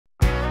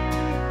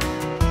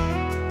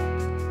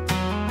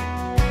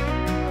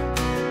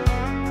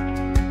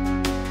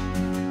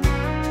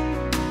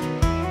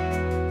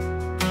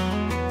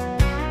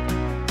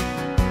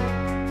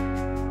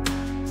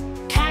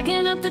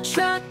up the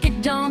truck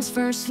at dawn's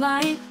first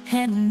light,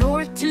 heading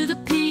north to the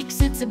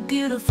peaks, it's a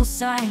beautiful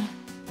sight.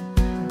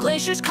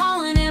 Glacier's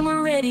calling and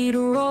we're ready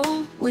to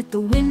roll, with the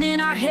wind in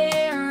our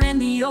hair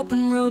and the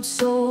open road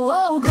soul.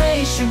 Oh,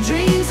 Glacier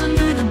Dreams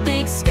under the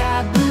big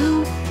sky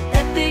blue,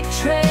 epic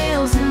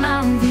trails and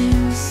mountain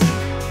views.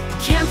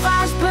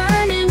 Campfires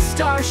burning,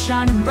 stars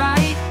shining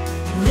bright,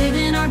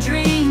 living our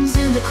dreams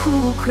in the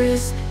cool,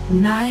 crisp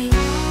night.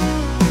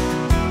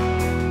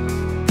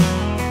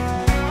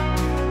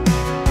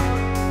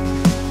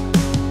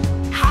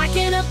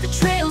 Hiking up the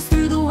trails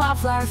through the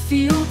wildflower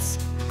fields,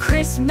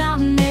 crisp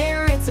mountain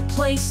air, it's a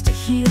place to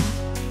heal.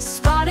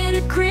 Spotted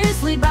a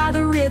grizzly by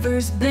the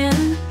river's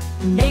bend,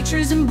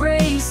 nature's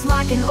embrace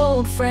like an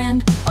old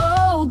friend.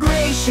 Oh,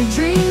 Glacier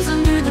Dreams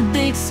under the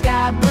big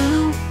sky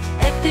blue,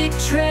 epic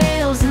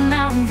trails and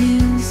mountain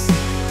views.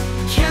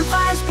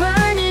 Campfires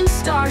burning,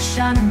 stars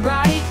shining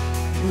bright,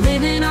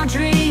 living our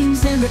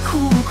dreams in the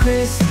cool,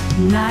 crisp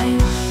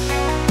night.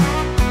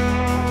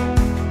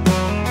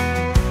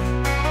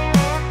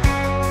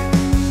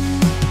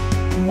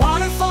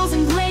 Waterfalls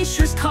and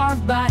glaciers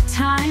carved by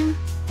time,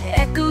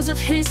 echoes of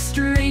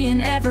history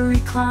in every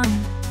climb.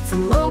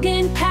 From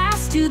Logan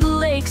Pass to the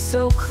lake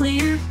so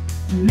clear,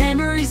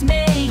 memories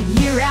made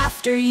year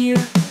after year.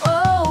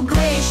 Oh,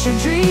 Glacier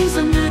Dreams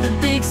under the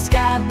big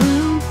sky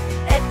blue,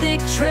 epic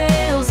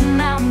trails and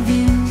mountain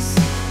views.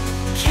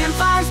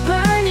 Campfires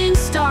burning,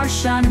 stars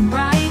shining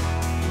bright,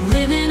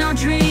 living our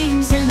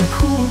dreams in the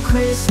cool,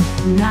 crisp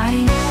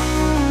night.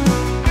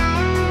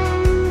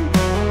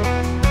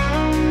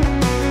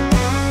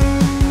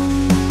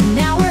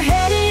 Now we're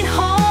headed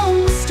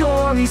home with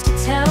stories to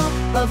tell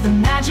of the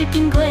magic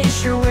in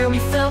Glacier where we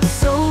felt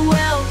so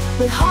well.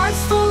 With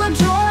hearts full of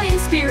joy and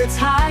spirits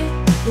high,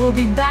 we'll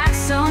be back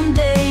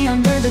someday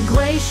under the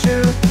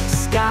glacier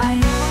sky.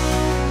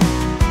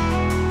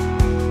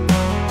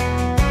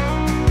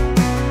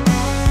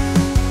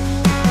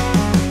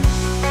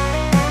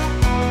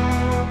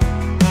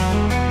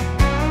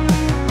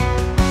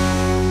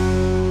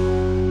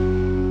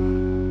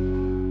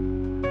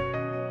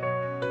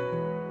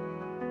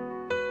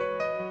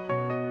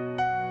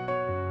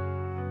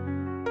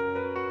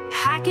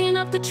 Packing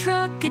up the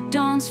truck at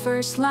dawn's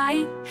first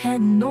light,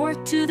 heading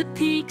north to the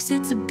peaks,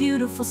 it's a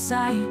beautiful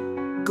sight.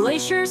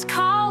 Glacier's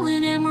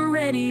calling and we're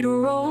ready to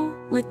roll,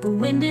 with the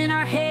wind in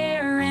our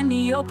hair and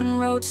the open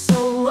road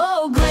soul.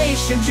 Oh,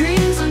 Glacier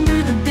Dreams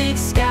under the big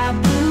sky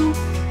blue,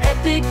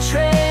 epic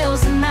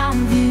trails and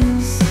mountain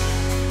views.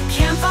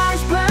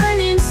 Campfires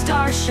burning,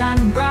 stars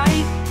shining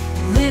bright,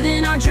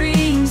 living our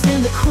dreams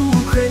in the cool,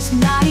 crisp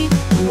night.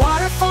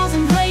 Waterfalls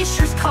and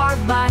glaciers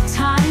carved by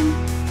time,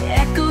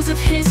 echoes of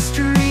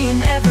history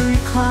in every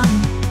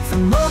climb.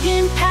 From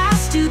Logan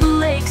Pass to the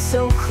lake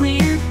so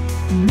clear,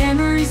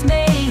 memories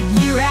made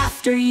year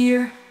after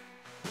year.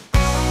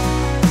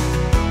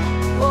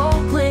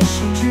 Oh,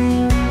 Glacier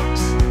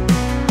Dreams,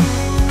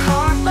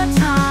 carved by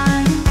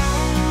time,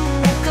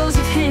 echoes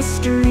of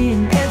history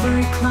in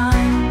every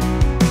climb.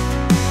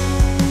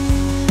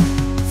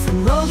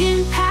 From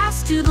Logan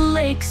Pass to the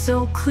lake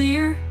so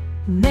clear,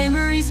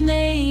 memories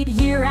made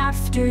year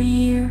after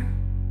year.